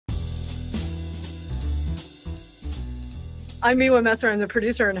I'm Miwa Messer. I'm the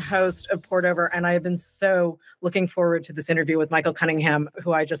producer and host of Poured Over, and I have been so looking forward to this interview with Michael Cunningham,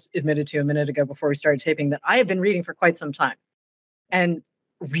 who I just admitted to a minute ago before we started taping that I have been reading for quite some time. And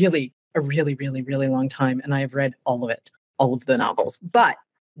really, a really, really, really long time. And I have read all of it, all of the novels. But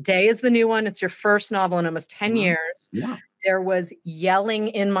Day is the new one. It's your first novel in almost 10 years. Yeah. There was yelling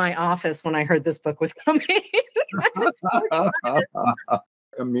in my office when I heard this book was coming.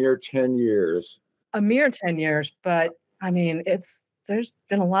 A mere 10 years. A mere 10 years, but I mean, there's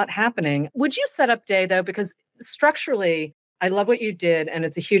been a lot happening. Would you set up Day, though? Because structurally, I love what you did, and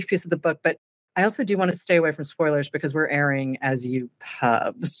it's a huge piece of the book, but I also do want to stay away from spoilers because we're airing as you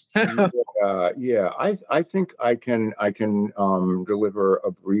pubs. Yeah. I think I can deliver a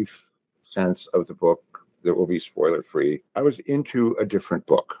brief sense of the book that will be spoiler free. I was into a different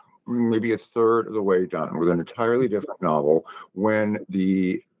book, maybe a third of the way done, with an entirely different novel when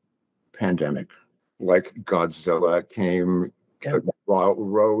the pandemic, like Godzilla, came.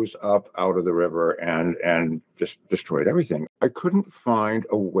 Rose up out of the river and just destroyed everything. I couldn't find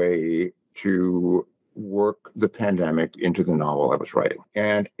a way to work the pandemic into the novel I was writing.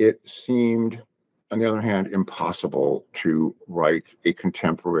 And it seemed, on the other hand, impossible to write a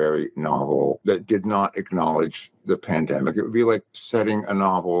contemporary novel that did not acknowledge the pandemic. It would be like setting a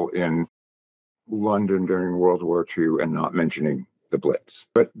novel in London during World War II and not mentioning the Blitz.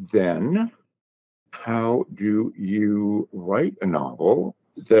 But then, how do you write a novel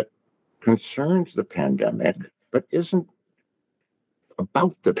that concerns the pandemic but isn't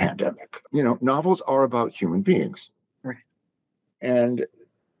about the pandemic? You know, novels are about human beings. Right. And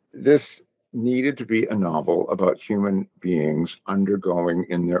this needed to be a novel about human beings undergoing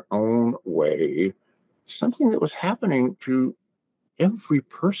in their own way something that was happening to every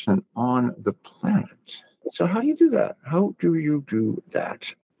person on the planet. So how do you do that? How do you do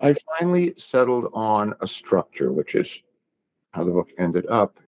that? I finally settled on a structure, which is how the book ended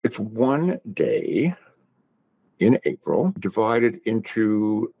up. It's one day in April, divided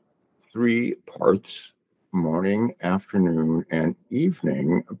into 3 parts, morning, afternoon, and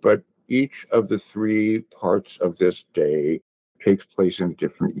evening. But each of the 3 parts of this day takes place in a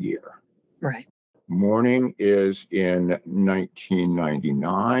different year. Right. Morning is in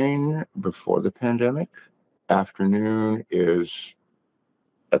 1999, before the pandemic. Afternoon is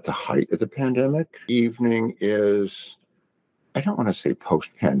at the height of the pandemic. Evening is, I don't want to say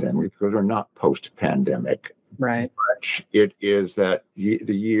post-pandemic because we're not post-pandemic. Right. But it is that the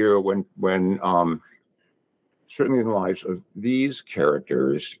year when certainly in the lives of these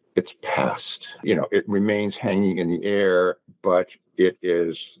characters, it's past. You know, it remains hanging in the air, but it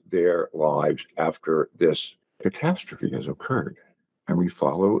is their lives after this catastrophe has occurred. And we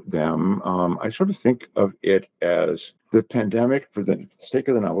follow them. I sort of think of it as the pandemic, for the sake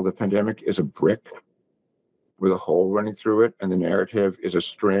of the novel, the pandemic is a brick with a hole running through it, and the narrative is a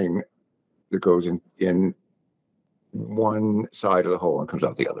string that goes in one side of the hole and comes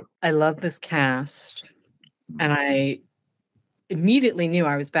out the other. I love this cast. And I immediately knew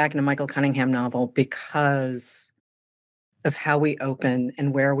I was back in a Michael Cunningham novel because of how we open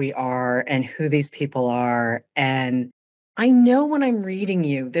and where we are and who these people are. And I know when I'm reading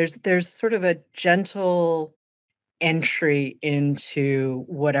you, there's sort of a gentle entry into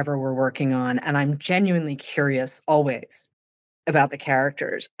whatever we're working on. And I'm genuinely curious always about the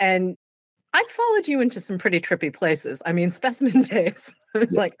characters. And I followed you into some pretty trippy places. I mean, Specimen days.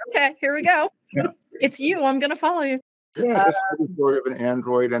 It's like, okay, here we go. Yeah. It's you. I'm going to follow you. Yeah, this is the story of an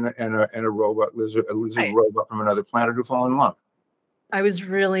android and a robot, a lizard Right. robot from another planet who fall in love. I was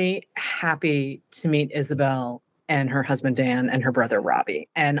really happy to meet Isabel and her husband Dan and her brother Robbie.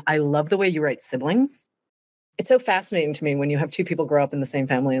 And I love the way you write siblings. It's so fascinating to me when you have 2 people grow up in the same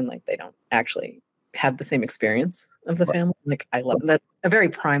family and like they don't actually have the same experience of the family. Like I love that. A very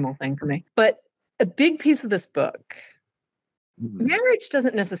primal thing for me. But a big piece of this book, marriage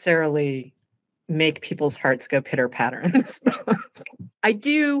doesn't necessarily make people's hearts go pitter patter in this book. I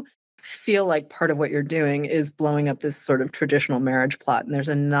do feel like part of what you're doing is blowing up this sort of traditional marriage plot, and there's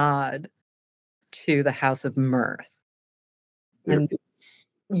a nod to the House of Mirth.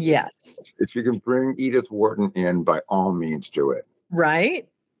 Yes. If you can bring Edith Wharton in, by all means, do it. Right?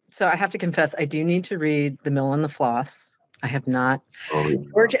 So I have to confess, I do need to read The Mill and the Floss. I have not. Oh, yeah.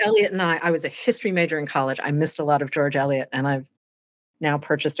 George Eliot and I was a history major in college. I missed a lot of George Eliot, and I've now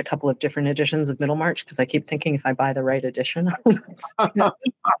purchased a couple of different editions of Middlemarch because I keep thinking if I buy the right edition. I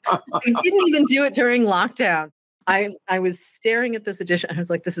didn't even do it during lockdown. I was staring at this edition. I was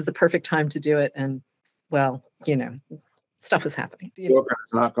like, this is the perfect time to do it. And well, you know, stuff is happening.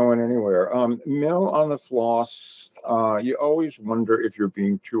 It's not going anywhere. Mill on the Floss, you always wonder if you're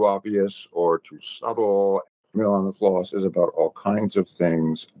being too obvious or too subtle. Mill on the Floss is about all kinds of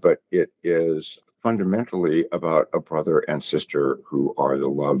things, but it is fundamentally about a brother and sister who are the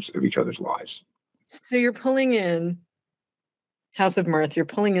loves of each other's lives. So you're pulling in House of Mirth, you're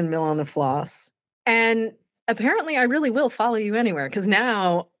pulling in Mill on the Floss, and apparently I really will follow you anywhere because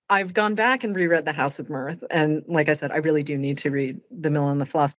now I've gone back and reread The House of Mirth, and like I said, I really do need to read The Mill on the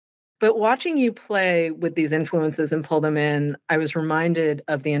Floss. But watching you play with these influences and pull them in, I was reminded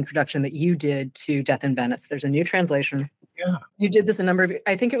of the introduction that you did to Death in Venice. There's a new translation. Yeah. You did this a number of,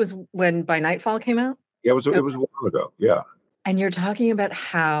 I think it was when By Nightfall came out. Yeah, it was a while ago. Yeah. And you're talking about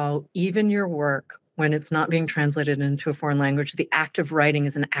how even your work, when it's not being translated into a foreign language, the act of writing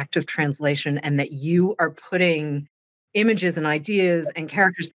is an act of translation, and that you are putting images and ideas and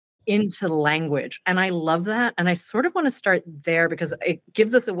characters into language. And I love that. And I sort of want to start there because it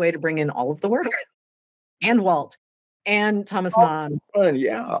gives us a way to bring in all of the work and Walt and Thomas Mann. And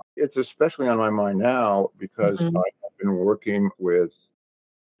yeah, it's especially on my mind now because Mhm. I have been working with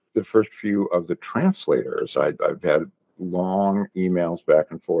the first few of the translators. I've had long emails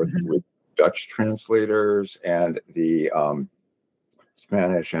back and forth Mhm. with Dutch translators and the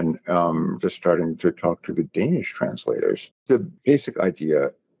Spanish, and just starting to talk to the Danish translators. The basic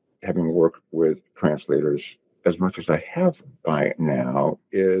idea, having worked with translators as much as I have by now,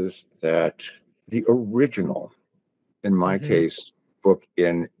 is that the original, in my Mhm. case, book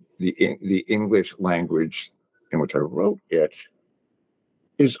in the English language in which I wrote it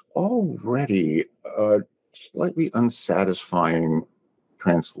is already a slightly unsatisfying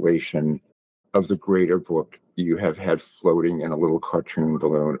translation of the greater book you have had floating in a little cartoon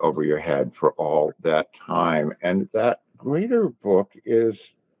balloon over your head for all that time. And that greater book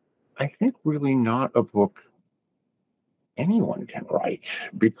is, I think, really not a book anyone can write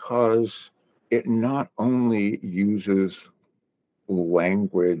because it not only uses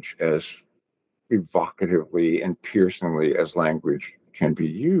language as evocatively and piercingly as language can be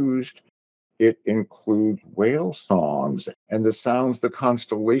used, it includes whale songs and the sounds the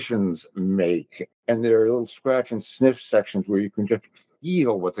constellations make. And there are little scratch and sniff sections where you can just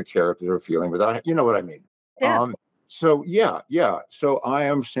feel what the characters are feeling without, you know what I mean? Yeah. So yeah, yeah. So I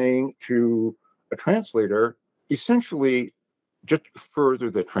am saying to a translator, essentially just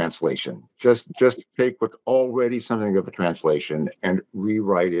further the translation. Just take what's already something of a translation and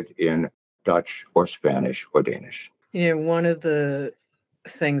rewrite it in Dutch or Spanish or Danish. One of the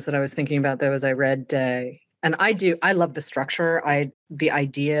things that I was thinking about though as I read Day, and I love the structure. The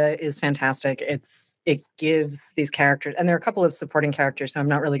idea is fantastic. It gives these characters, and there are a couple of supporting characters, so I'm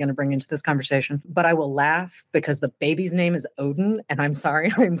not really going to bring into this conversation, but I will laugh because the baby's name is Odin, and I'm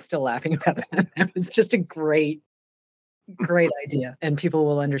sorry, I'm still laughing about that. That was just a great idea, and people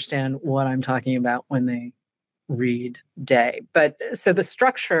will understand what I'm talking about when they read Day. But so the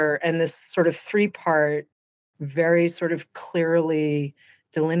structure and this sort of three-part, very sort of clearly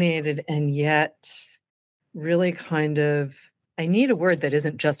delineated and yet really kind of, I need a word that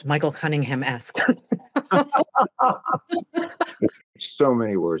isn't just Michael Cunningham-esque. So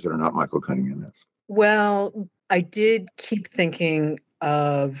many words that are not Michael Cunningham. Well, I did keep thinking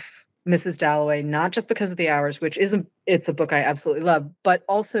of Mrs. Dalloway, not just because of the hours, which isn't it's a book I absolutely love, but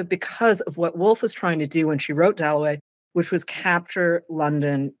also because of what Woolf was trying to do when she wrote Dalloway, which was capture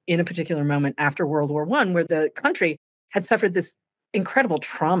London in a particular moment after World War I, where the country had suffered this incredible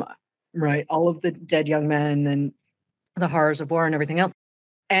trauma, right? All of the dead young men and the horrors of war and everything else.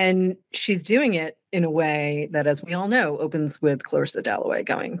 And she's doing it in a way that, as we all know, opens with Clarissa Dalloway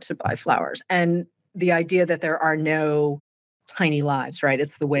going to buy flowers. And the idea that there are no tiny lives, right?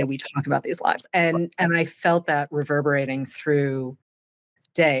 It's the way we talk about these lives. And I felt that reverberating through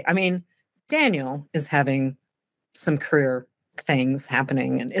Day. I mean, Daniel is having some career things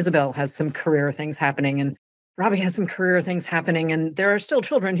happening, and Isabel has some career things happening, and Robbie has some career things happening, and there are still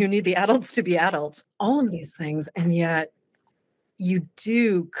children who need the adults to be adults. All of these things, and yet you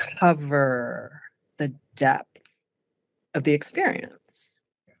do cover the depth of the experience.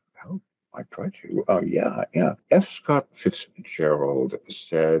 Oh, I try to. Yeah, yeah. F. Scott Fitzgerald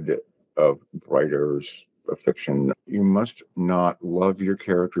said of writers of fiction, you must not love your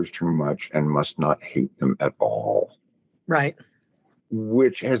characters too much and must not hate them at all, Right.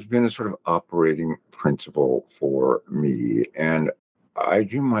 which has been a sort of operating principle for me. And I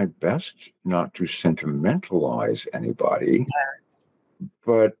do my best not to sentimentalize anybody,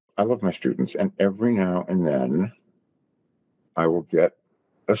 but I love my students, and every now and then I will get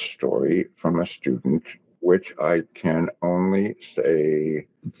a story from a student which I can only say,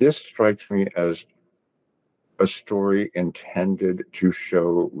 this strikes me as a story intended to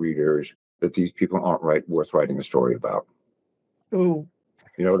show readers that these people aren't worth writing a story about. Ooh,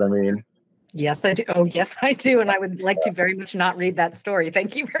 You know what I mean? Yes, I do. Oh, yes, I do. And I would like to very much not read that story.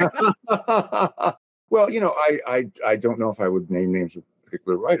 Thank you very much. Well, I don't know if I would name names of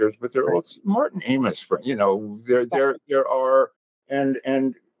particular writers, but there Right. was Martin Amis, there are,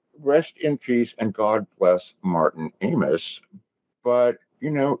 and rest in peace and God bless Martin Amis. But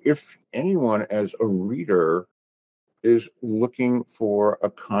if anyone as a reader is looking for a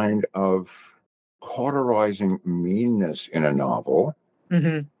kind of cauterizing meanness in a novel,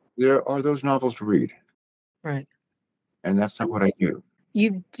 Hmm. there are those novels to read, Right. and that's not what I do.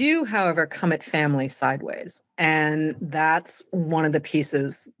 You do, however, come at family sideways. And that's one of the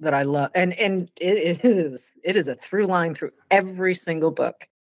pieces that I love. And it is a through line through every single book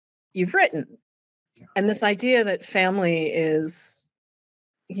you've written. And this idea that family is,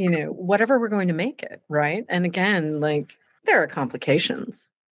 whatever we're going to make it, right? And again, like there are complications.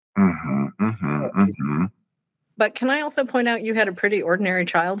 Hmm, hmm, hmm. But can I also point out you had a pretty ordinary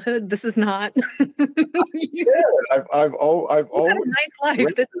childhood? This is not you I've had a always nice life. This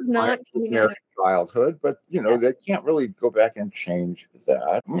rented is my not coming out ordinary of childhood, but yeah. they can't really go back and change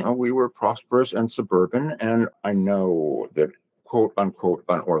that. We were prosperous and suburban, and I know that quote unquote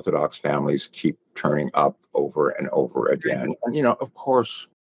unorthodox families keep turning up over and over again. And of course,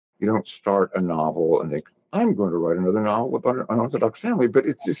 you don't start a novel and think, I'm going to write another novel about an unorthodox family, but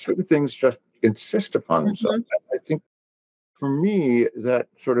it's just certain things just insist upon themselves. Mhm. I think for me, that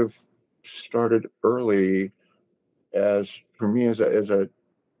sort of started early as for me as a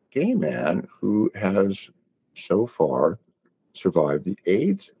gay man who has so far survived the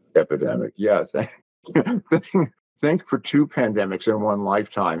AIDS epidemic. Yeah, thanks for two pandemics in one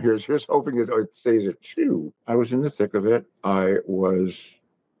lifetime. Here's hoping that it stays at two. I was in the thick of it. I was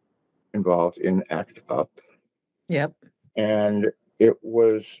involved in ACT UP, Yep. and it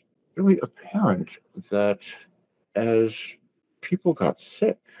was really apparent that as people got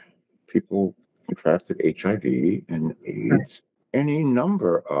sick, people contracted HIV and Right. AIDS. Any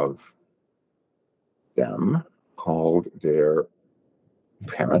number of them called their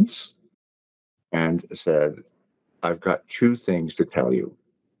parents and said, I've got two things to tell you.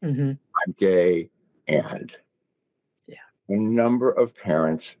 Mhm. I'm gay, and Yeah. a number of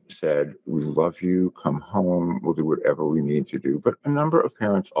parents said, we love you, come home, we'll do whatever we need to do. But a number of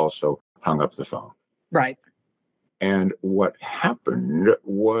parents also hung up the phone. Right. And what happened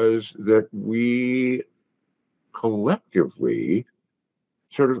was that we collectively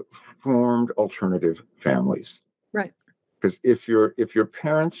sort of formed alternative families. Right. Because if your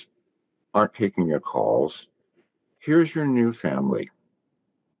parents aren't taking your calls, here's your new family.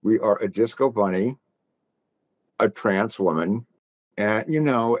 We are a disco bunny, a trans woman, and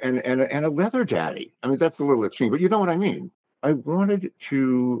a leather daddy. I mean, that's a little extreme, but you know what I mean. I wanted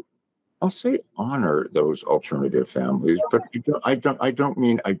to, I'll say, honor those alternative families, but I don't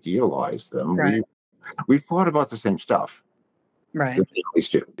mean idealize them. Right. We thought about the same stuff. Right. The families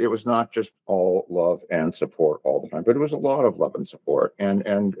do. It was not just all love and support all the time, but it was a lot of love and support,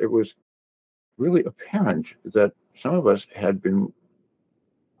 and it was really apparent that some of us had been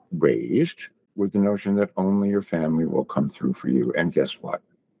raised with the notion that only your family will come through for you. And guess what?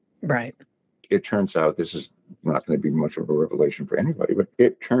 Right. It turns out this is not going to be much of a revelation for anybody, but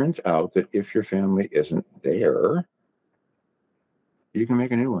it turns out that if your family isn't there, you can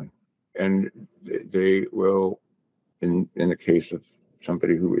make a new one. And they will, in the case of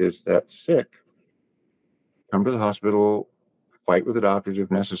somebody who is that sick, come to the hospital, fight with the doctors if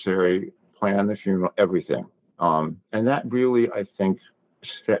necessary, plan the funeral, everything. And that really, I think,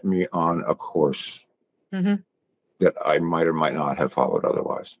 set me on a course Mhm. that I might or might not have followed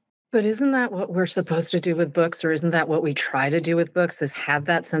otherwise. But isn't that what we're supposed to do with books, or isn't that what we try to do with books, is have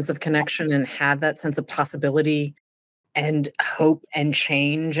that sense of connection and have that sense of possibility and hope and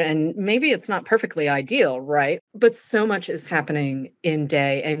change? And maybe it's not perfectly ideal, right? But so much is happening in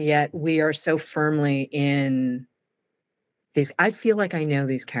day, and yet we are so firmly in these. I feel like I know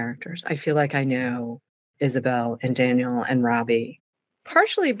these characters. I feel like I know Isabel and Daniel and Robbie,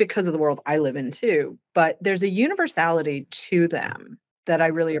 partially because of the world I live in too, but there's a universality to them that I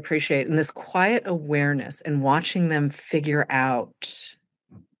really appreciate, and this quiet awareness and watching them figure out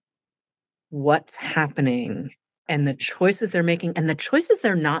what's happening and the choices they're making and the choices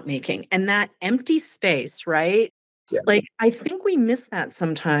they're not making, and that empty space, right? Yeah. Like, I think we miss that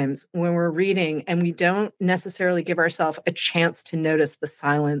sometimes when we're reading and we don't necessarily give ourselves a chance to notice the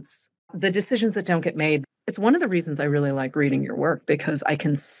silence, the decisions that don't get made. It's one of the reasons I really like reading your work, because I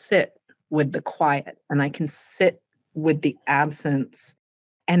can sit with the quiet and I can sit with the absence,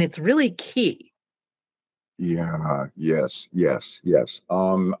 and it's really key. Yeah, yes, yes, yes.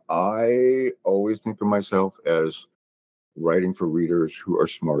 I always think of myself as writing for readers who are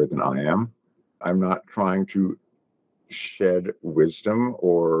smarter than I am. I'm not trying to shed wisdom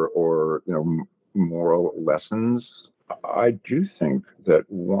or moral lessons. I do think that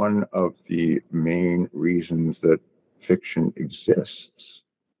one of the main reasons that fiction exists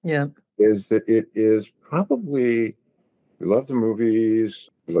Yeah. is that it is probably, we love the movies,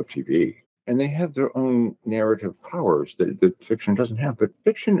 we love TV, and they have their own narrative powers that fiction doesn't have. But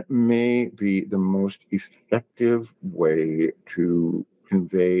fiction may be the most effective way to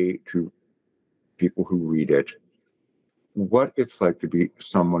convey to people who read it what it's like to be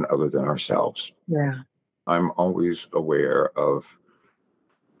someone other than ourselves. Yeah. I'm always aware of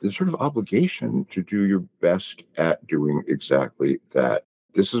the sort of obligation to do your best at doing exactly that.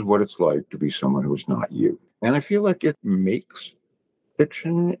 This is what it's like to be someone who is not you. And I feel like it makes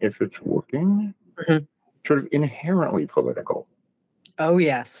fiction, if it's working, Mhm. sort of inherently political. Oh,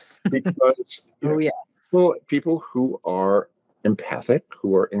 yes. Because, Oh, yes. people who are empathic,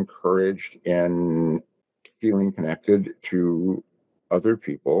 who are encouraged in feeling connected to other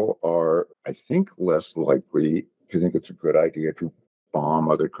people, are, I think, less likely to think it's a good idea to bomb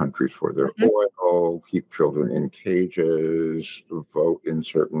other countries for their Mhm. oil, keep children in cages, vote in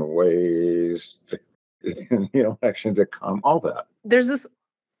certain ways in the election to come, all that. There's this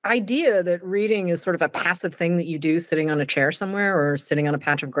idea that reading is sort of a passive thing that you do sitting on a chair somewhere or sitting on a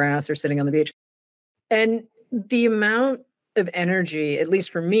patch of grass or sitting on the beach. And the amount of energy, at least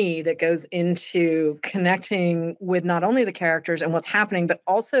for me, that goes into connecting with not only the characters and what's happening, but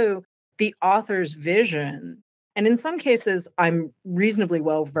also the author's vision. And in some cases, I'm reasonably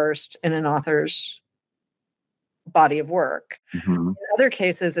well versed in an author's body of work. Mhm. In other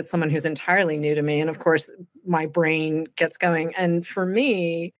cases, it's someone who's entirely new to me. And of course, my brain gets going. And for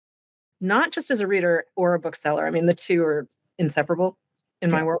me, not just as a reader or a bookseller, I mean, the two are inseparable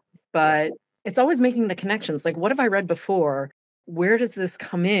in my Yeah, world, yeah. but it's always making the connections. Like, what have I read before? Where does this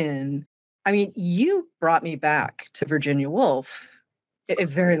come in? I mean, you brought me back to Virginia Woolf a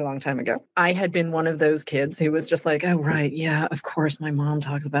very long time ago. I had been one of those kids who was just like, "Oh, right, yeah, of course, my mom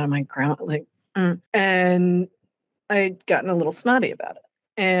talks about it, my grandma," like, and I'd gotten a little snotty about it.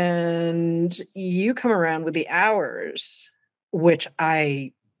 And you come around with The Hours, which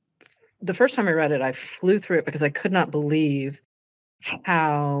I the first time I read it, I flew through it because I could not believe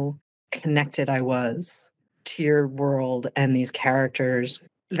how connected I was to your world and these characters.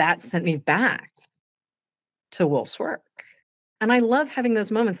 That sent me back to Wolf's work. And I love having those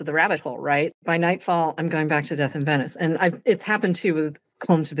moments of the rabbit hole, right? By nightfall, I'm going back to Death in Venice. And it's happened too with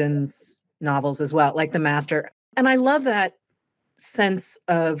Bin's novels as well, like The Master. And I love that sense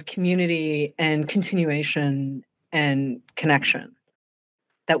of community and continuation and connection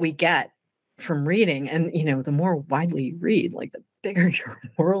that we get from reading. And, the more widely you read, like the bigger your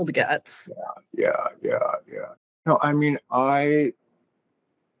world gets. Yeah, yeah, yeah. No, I mean, I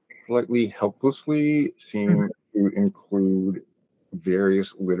slightly helplessly Mhm. seem to include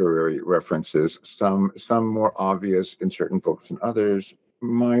various literary references, some more obvious in certain books than others.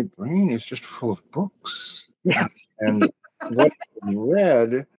 My brain is just full of books. Yeah. And what I've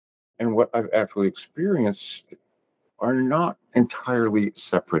read and what I've actually experienced are not entirely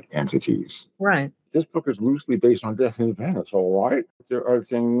separate entities. Right. This book is loosely based on Death in Venice, all right? There are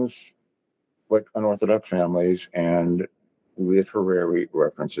things like unorthodox families and literary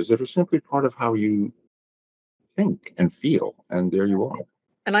references that are simply part of how you think and feel. And there you are.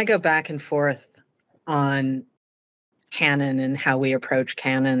 And I go back and forth on canon and how we approach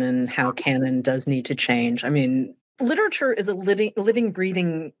canon and how canon does need to change. I mean, literature is a living,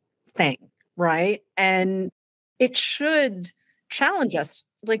 breathing thing, right? And it should challenge us.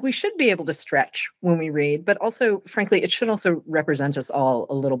 Like, we should be able to stretch when we read, but also, frankly, it should also represent us all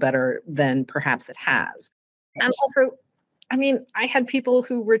a little better than perhaps it has. And also, I mean, I had people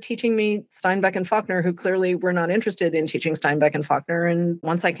who were teaching me Steinbeck and Faulkner who clearly were not interested in teaching Steinbeck and Faulkner. And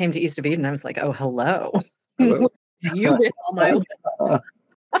once I came to East of Eden, I was like, oh, hello. Hello. You hit all my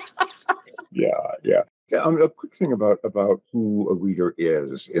Yeah, yeah. Yeah, a quick thing about who a reader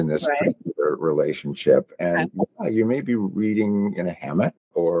is in this right. particular relationship, Okay. and yeah, you may be reading in a hammock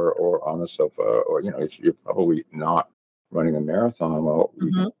or on the sofa, or you're probably not running a marathon while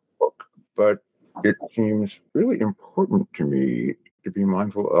reading Mhm. a book, but it seems really important to me to be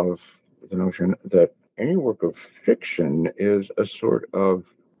mindful of the notion that any work of fiction is a sort of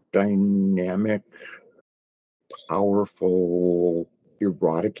dynamic, powerful,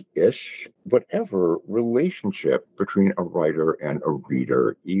 erotic-ish, whatever relationship between a writer and a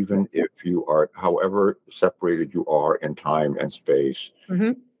reader, even if you are, however separated you are in time and space.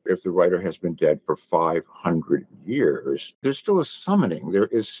 Mhm. If the writer has been dead for 500 years, there's still a summoning. There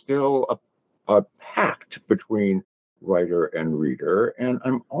is still a pact between writer and reader. And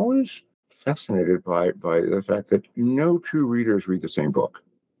I'm always fascinated by the fact that no two readers read the same book.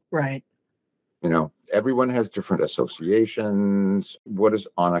 Right. Everyone has different associations. What does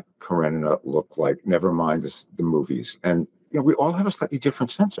Anna Karenina look like? Never mind the movies. And we all have a slightly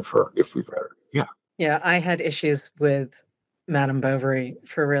different sense of her if we've read her. Yeah. Yeah, I had issues with Madame Bovary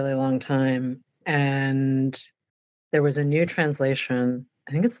for a really long time, and there was a new translation,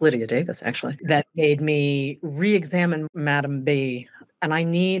 I think it's Lydia Davis actually, that made me re-examine Madame B, and I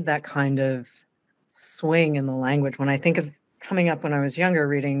need that kind of swing in the language. When I think of coming up when I was younger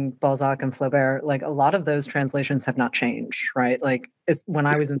reading Balzac and Flaubert, like, a lot of those translations have not changed, right? Like, when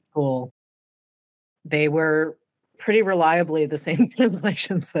I was in school, they were pretty reliably the same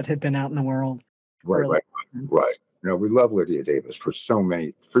translations that had been out in the world for Right, a long right, time. right. We love Lydia Davis for Right. so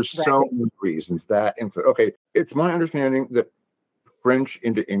many reasons. That include, okay, it's my understanding that French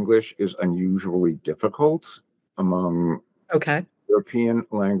into English is unusually difficult among Okay. European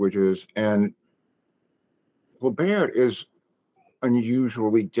languages, and Flaubert is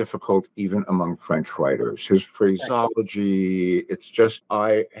unusually difficult even among French writers. His Right. phraseology, it's just,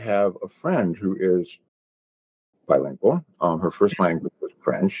 I have a friend who is bilingual. Her first language was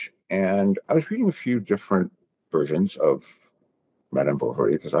French, and I was reading a few different versions of Madame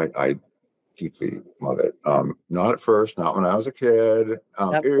Bovary because I deeply love it. Not at first, not when I was a kid.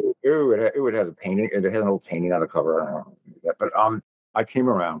 Yep. It has a painting. It has an old painting on the cover. I don't know that, but I came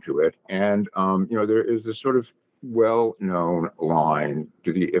around to it, and there is this sort of well-known line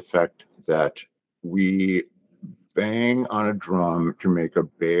to the effect that we bang on a drum to make a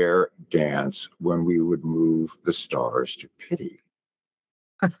bear dance when we would move the stars to pity.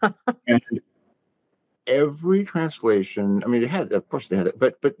 And every translation, I mean, it had, of course, they had it,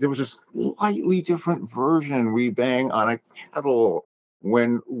 but there was a slightly different version. We bang on a kettle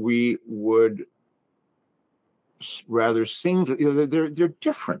when we would rather sing. They're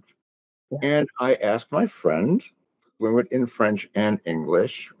different. Yeah. And I asked my friend, fluent in French and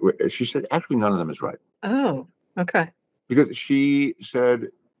English. She said, actually, none of them is right. Oh, okay. Because she said,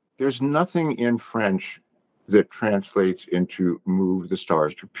 there's nothing in French that translates into move the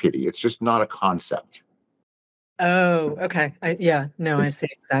stars to pity. It's just not a concept. Oh, okay. Yeah, no, I see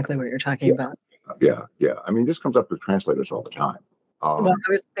exactly what you're talking Yeah, about. yeah. I mean, this comes up with translators all the time. Well, Um,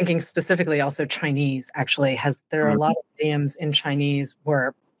 I was thinking specifically also Chinese actually there are a lot of idioms in Chinese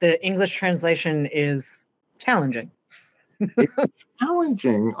where the English translation is challenging. it's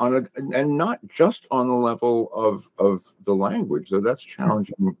challenging and not just on the level of the language, though that's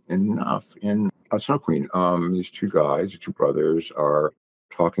challenging enough. In Snow Queen, these two guys, two brothers, are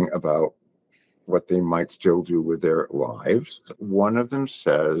talking about what they might still do with their lives. One of them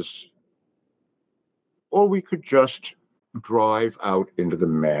says, or we could just drive out into the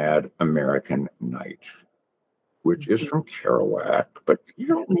mad American night, which is from Kerouac. But you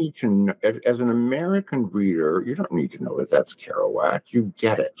don't need to know, as an American reader, you don't need to know that that's Kerouac. You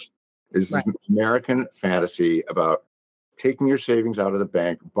get it. This is Right. American fantasy about taking your savings out of the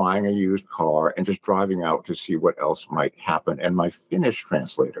bank, buying a used car, and just driving out to see what else might happen. And my Finnish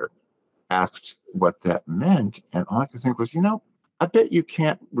translator asked what that meant. And all I could think was, I bet you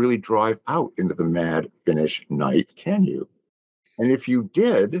can't really drive out into the mad Finnish night, can you? And if you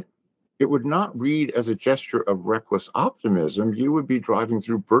did, it would not read as a gesture of reckless optimism. You would be driving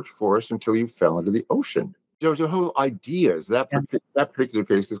through birch forest until you fell into the ocean. There's a whole idea is Yeah, that particular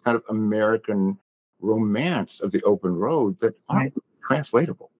case, this kind of American romance of the open road that aren't right.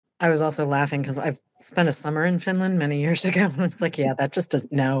 translatable. I was also laughing because I've spent a summer in Finland many years ago, and I was like, "Yeah, that just does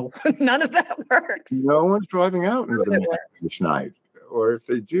no, none of that works." No one's driving out None into of the it mad works. Finnish night, or if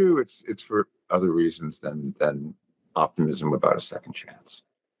they do, it's for other reasons than optimism about a second chance.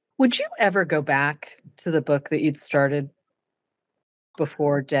 Would you ever go back to the book that you'd started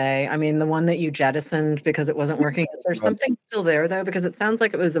before Day? I mean, the one that you jettisoned because it wasn't working. Is there Um, something still there, though? Because it sounds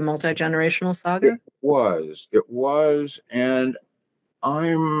like it was a multi-generational it saga. was, and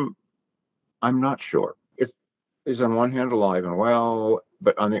I'm I'm not sure. It is on one hand alive and well,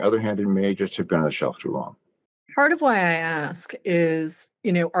 but on the other hand, it may just have been on the shelf too long. Part of why I ask is,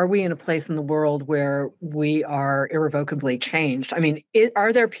 are we in a place in the world where we are irrevocably changed? I mean,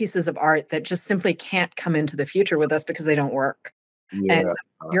 are there pieces of art that just simply can't come into the future with us because they don't work? And Yeah.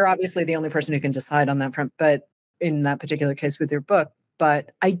 you're obviously the only person who can decide on that front, but in that particular case with your book.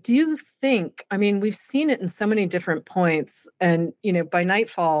 But I do think, I mean, we've seen it in so many different points. And, by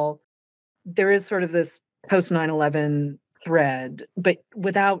Nightfall, there is sort of this post 9/11 thread, but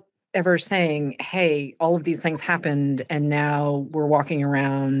without ever saying, hey, all of these things happened and now we're walking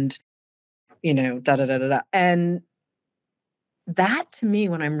around, da da da da da. And that to me,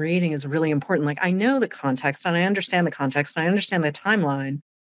 when I'm reading, is really important. Like, I know the context and I understand the context and I understand the timeline,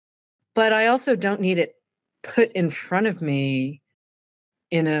 but I also don't need it put in front of me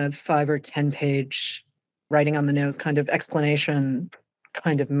in a 5 or 10 page writing on the nose kind of explanation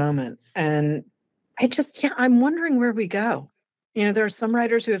kind of moment. And I'm wondering where we go. There are some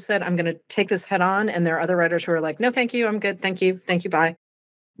writers who have said, I'm going to take this head on. And there are other writers who are like, no, thank you. I'm good. Thank you. Thank you. Bye.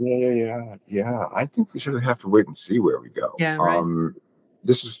 Yeah. I think we sort of have to wait and see where we go. Yeah, right.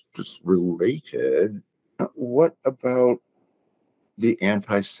 This is just related. What about the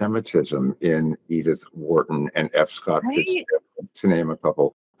anti-Semitism in Edith Wharton and F. Scott Right. Fitzgerald, to name a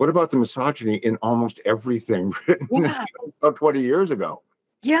couple? What about the misogyny in almost everything written Yeah. about 20 years ago?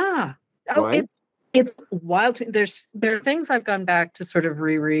 Yeah. Oh, Right? it's wild. There are things I've gone back to sort of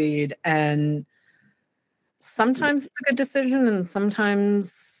reread, and sometimes it's a good decision, and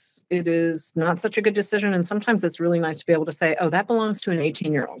sometimes it is not such a good decision. And sometimes it's really nice to be able to say, oh, that belongs to an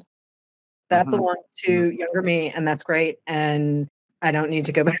 18-year-old. That Mhm. belongs to younger me, and that's great. And I don't need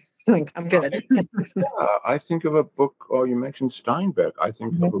to go back. Like, I'm good. I think of a book, oh, you mentioned Steinbeck. I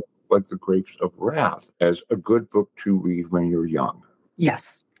think of a book like The Grapes of Wrath as a good book to read when you're young.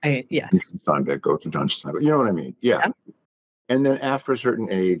 Yes. Yes. Steinbeck, go to Dungeon Steinbeck. You know what I mean? Yeah. Yep. And then after a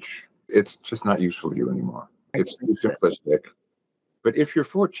certain age, it's just not useful to you anymore. Right. It's too simplistic. But if you're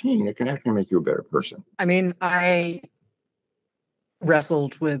 14, it can actually make you a better person. I mean, I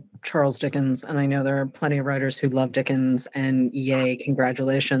wrestled with Charles Dickens, and I know there are plenty of writers who love Dickens, and yay,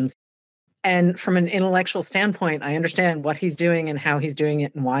 congratulations. And from an intellectual standpoint, I understand what he's doing and how he's doing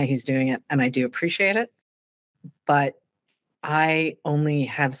it and why he's doing it, and I do appreciate it. But I only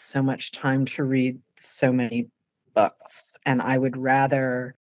have so much time to read so many books, and I would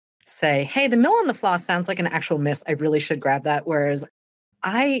rather say, "Hey, The Mill on the Floss sounds like an actual miss. I really should grab that." Whereas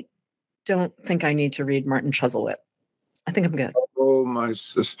I don't think I need to read Martin Chuzzlewit. I think I'm good. Oh, my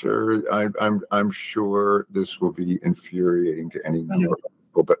sister, I'm sure this will be infuriating to any number of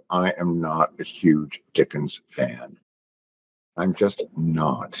people, but I am not a huge Dickens fan. I'm just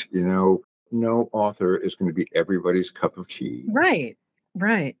not. No author is going to be everybody's cup of tea. Right.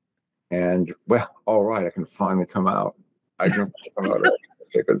 Right. And well, all right, I can finally come out. I can come out of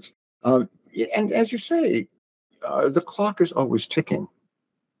Dickens. And as you say, the clock is always ticking.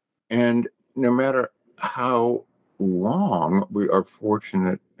 And no matter how long we are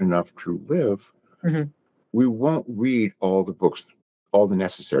fortunate enough to live, Mhm. we won't read all the books, all the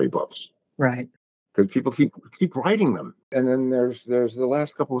necessary books, Right. because people keep writing them. And then there's the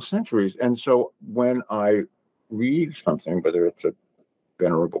last couple of centuries. And so when I read something, whether it's a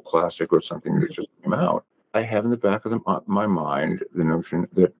venerable classic or something that just came out, I have in the back of my mind the notion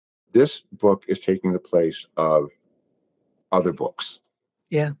that this book is taking the place of other books.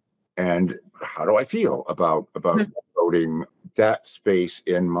 Yeah. And how do I feel about Mhm. devoting that space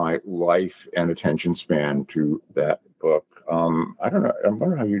in my life and attention span to that book? I don't know. I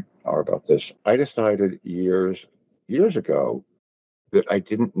wonder how you are about this. I decided years ago that I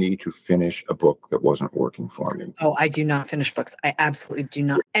didn't need to finish a book that wasn't working for me. Oh, I do not finish books. I absolutely do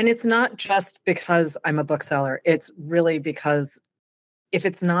not. And it's not just because I'm a bookseller. It's really because if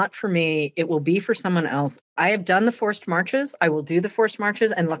it's not for me, it will be for someone else. I have done the forced marches. I will do the forced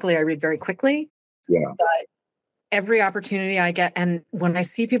marches, and luckily I read very quickly. Yeah. But every opportunity I get, and when I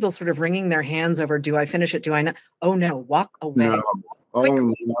see people sort of wringing their hands over, do I finish it? Do I not? Oh no, walk No. away Oh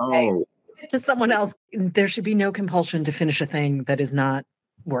quickly away. no. Give it to someone else. There should be no compulsion to finish a thing that is not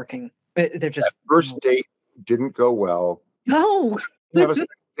working. They're That just first date didn't go well. no, You have a second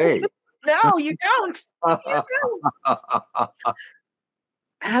date. no, you don't. You don't.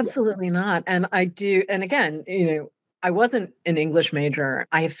 Absolutely not. And I do, and again, I wasn't an English major.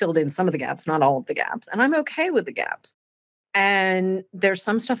 I have filled in some of the gaps, not all of the gaps, and I'm okay with the gaps. And there's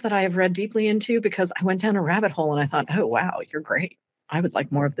some stuff that I have read deeply into because I went down a rabbit hole and I thought, oh, wow, you're great. I would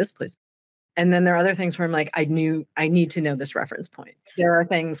like more of this, please. And then there are other things where I'm like, I need to know this reference point. There are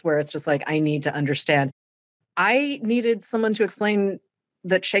things where it's just like, I need to understand. I needed someone to explain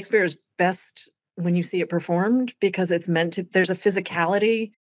that Shakespeare is best when you see it performed because it's meant to, there's a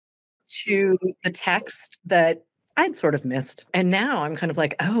physicality to the text that I'd sort of missed. And now I'm kind of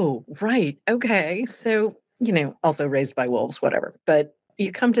like, oh, right. Okay. So, also raised by wolves, whatever. But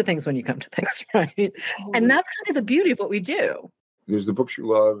you come to things when you come to things, right? And that's kind of the beauty of what we do. There's the books you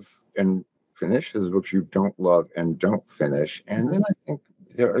love and finish. There's the books you don't love and don't finish. And then I think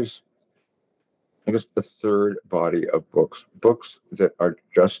there is, I guess, a third body of books that are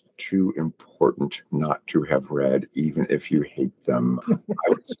just too important not to have read, even if you hate them. I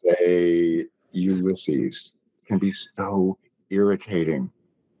would say Ulysses can be so irritating.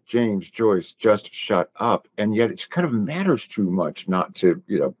 James Joyce, just shut up. And yet it kind of matters too much not to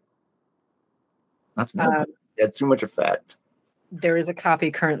know, Um, it had too much effect. There is a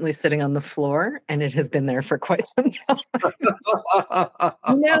copy currently sitting on the floor, and it has been there for quite some time.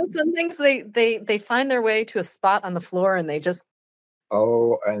 Some things they find their way to a spot on the floor, and they just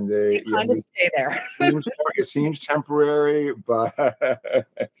Oh, and they yeah, kind of stay there. it seems temporary, but I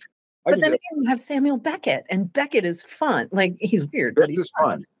But get then it. again, you have Samuel Beckett, and Beckett is fun. Like, he's weird, This but he's is fun.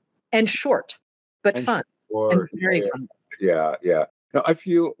 fun. And short, but And fun, and or very fun. yeah. Now I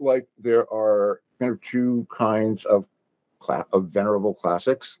feel like there are kind of two kinds of venerable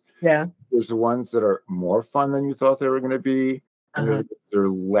classics. Yeah. There's the ones that are more fun than you thought they were going to be, and Uh-huh. they're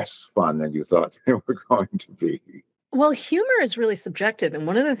less fun than you thought they were going to be. Well, humor is really subjective, and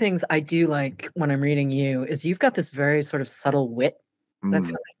one of the things I do like when I'm reading you is you've got this very sort of subtle wit. That's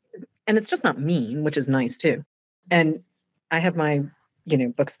Mm. how and it's just not mean, which is nice too. And I have my,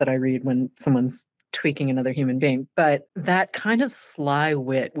 books that I read when someone's tweaking another human being, but that kind of sly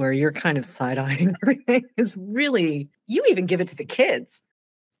wit where you're kind of side-eyeing everything is really you even give it to the kids.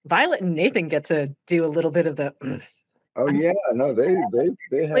 Violet and Nathan get to do a little bit of the, Oh I'm yeah, sorry, no, they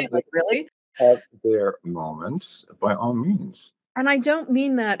have like, really? their moments by all means. And I don't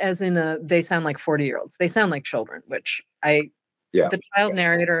mean that as in they sound like 40-year-olds. They sound like children, which Yeah. the child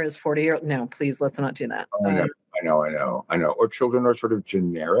narrator is 40-year-old. No, please, let's not do that. Oh, I know. Or children are sort of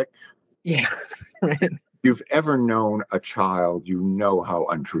generic. Yeah, right. You've ever known a child, you know how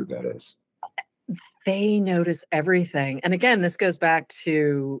untrue that is. They notice everything. And again, this goes back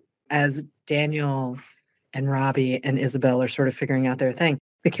to as Daniel and Robbie and Isabel are sort of figuring out their thing.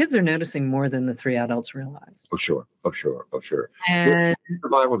 The kids are noticing more than the three adults realize. Oh, sure. And,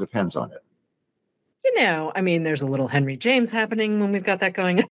 Survival depends on it. I mean, there's a little Henry James happening when we've got that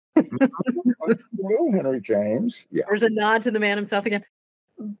going on. Well, Henry James. Yeah. There's a nod to the man himself again.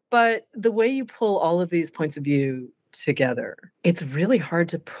 But the way you pull all of these points of view together, it's really hard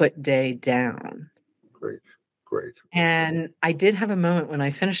to put Day down. Great. And I did have a moment when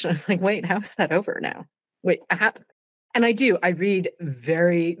I finished, I was like, "Wait, how is that over now? Wait, I have." And I do. I read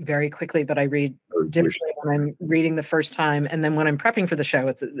very, very quickly, but I read I wish. differently when I'm reading the first time, and then when I'm prepping for the show,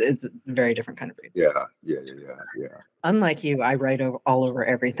 it's a very different kind of read. Yeah. Unlike you, I write all over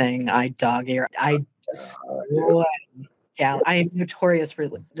everything. I dog ear. I Yeah. destroy I am notorious for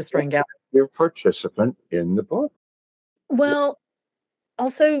destroying galleys. You're a participant in the book. Well,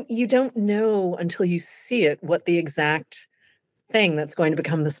 also, you don't know until you see it what the exact thing that's going to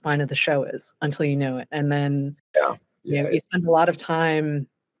become the spine of the show is until you know it. And then, Yeah. you spend a lot of time.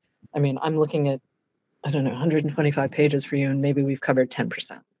 I mean, I'm looking at, I don't know, 125 pages for you, and maybe we've covered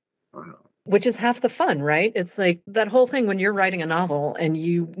 10%, I know. which is half the fun, right? It's like that whole thing when you're writing a novel and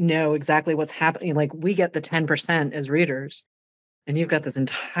you know exactly what's happening. Like, we get the 10% as readers, and you've got this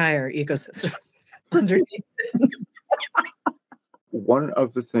entire ecosystem underneath. One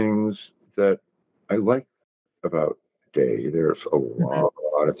of the things that I like about Day, there's a lot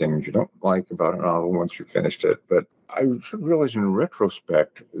of things you don't like about a novel once you've finished it, but I realize in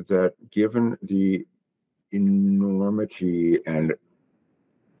retrospect that given the enormity and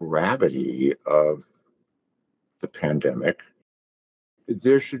gravity of the pandemic,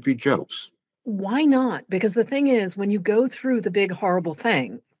 there should be jokes. Why not? Because the thing is, when you go through the big horrible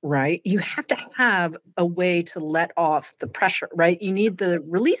thing, right, you have to have a way to let off the pressure, right? You need the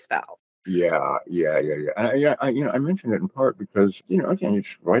release valve. Yeah. I mentioned it in part because, again, you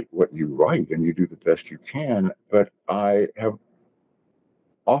just write what you write and you do the best you can. But I have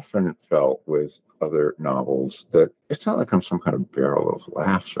often felt with other novels that it's not like I'm some kind of barrel of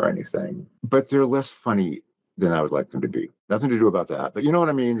laughs or anything, but they're less funny than I would like them to be. Nothing to do about that, but you know what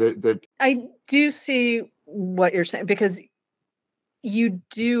I mean? That I do see what you're saying because you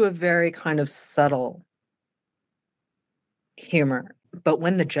do a very kind of subtle humor, but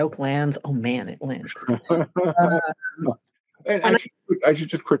when the joke lands, oh man, it lands. and And I should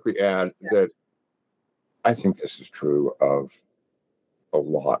just quickly add that I think this is true of a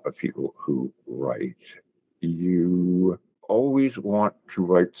lot of people who write. You always want to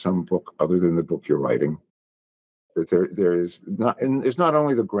write some book other than the book you're writing. That there is not, and it's not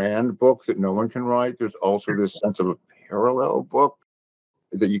only the grand book that no one can write. There's also this sense of a parallel book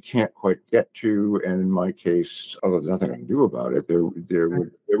that you can't quite get to. And in my case, although there's nothing I can do about it, there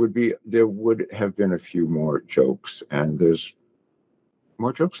would have been a few more jokes, and there's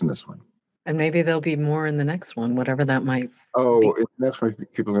more jokes in this one. and maybe there'll be more in the next one, whatever that might be. Oh, in the next one,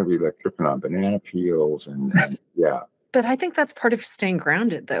 people are going to be like tripping on banana peels, and yeah. But I think that's part of staying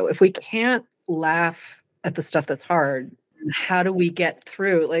grounded, though. If we can't laugh at the stuff that's hard, how do we get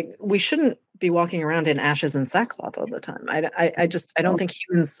through? Like, we shouldn't be walking around in ashes and sackcloth all the time. I don't think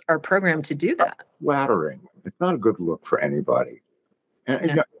humans are programmed to do that. Flattering. It's not a good look for anybody.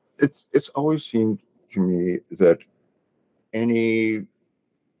 And No. it's always seemed to me that any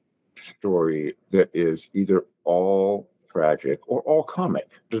story that is either all tragic or all comic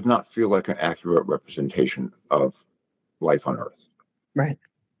does not feel like an accurate representation of life on Earth. Right.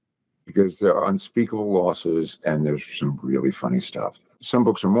 Because there are unspeakable losses and there's some really funny stuff. Some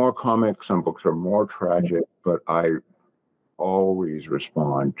books are more comic, some books are more tragic, but I always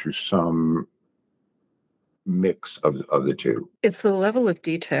respond to some mix of the two. It's the level of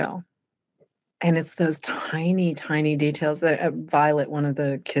detail. And it's those tiny, tiny details that Violet, one of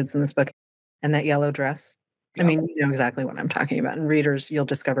the kids in this book, and that yellow dress. Yeah. I mean, you know exactly what I'm talking about. And readers, you'll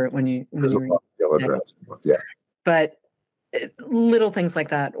discover it when you There's a read lot of yellow it. dress. Yeah. But little things like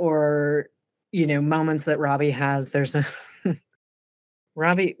that, or, you know, moments that Robbie has. There's a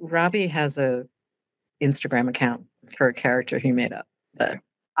Robbie has a Instagram account for a character he made up. That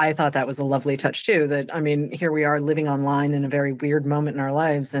I thought that was a lovely touch too. That, I mean, here we are living online in a very weird moment in our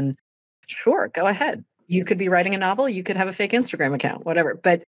lives, and sure, go ahead. You could be writing a novel, you could have a fake Instagram account, whatever.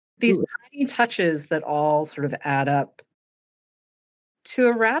 But these tiny touches that all sort of add up to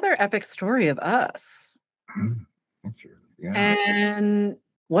a rather epic story of us. Thank you. Yeah. And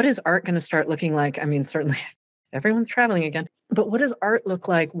what is art going to start looking like? I mean, certainly everyone's traveling again, but what does art look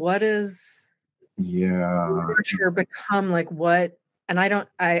like? What does literature become like? What? And I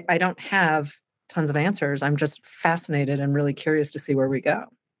don't have tons of answers. I'm just fascinated and really curious to see where we go.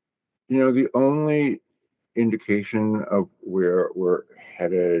 You know, the only indication of where we're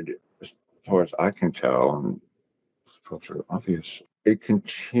headed, as far as I can tell, and it's sort of obvious, a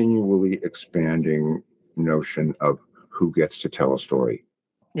continually expanding notion of who gets to tell a story.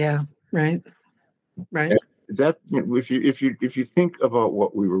 Yeah, right. And that, you know, if you think about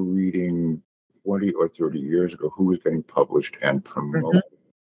what we were reading 20 or 30 years ago, who was getting published and promoted,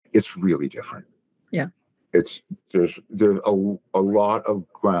 it's really different. Yeah. There's a lot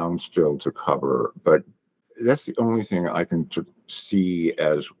of ground still to cover, but that's the only thing I can see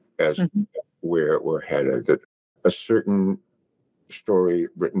as where we're headed. That a certain story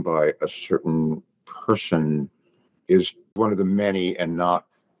written by a certain person is one of the many, and not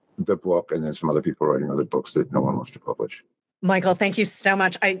the book, and then some other people writing other books that no one wants to publish. Michael, thank you so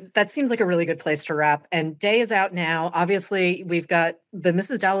much. That seems like a really good place to wrap. And Day is out now. Obviously, we've got the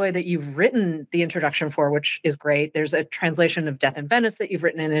Mrs. Dalloway that you've written the introduction for, which is great. There's a translation of Death in Venice that you've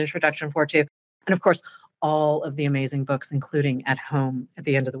written an introduction for too. And of course, all of the amazing books, including At Home at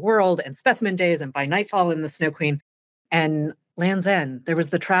the End of the World and Specimen Days and By Nightfall and The Snow Queen and Land's End. There was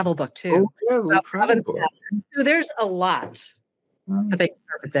the travel book too. Oh, yeah, the travel book. So there's a lot. But they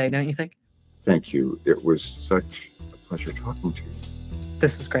start with Day, don't you think? Thank you. It was such a pleasure talking to you.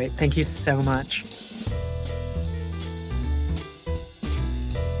 This was great. Thank you so much.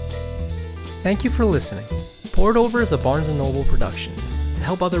 Thank you for listening. Poured Over is a Barnes & Noble production. To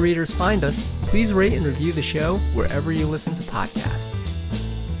help other readers find us, please rate and review the show wherever you listen to podcasts.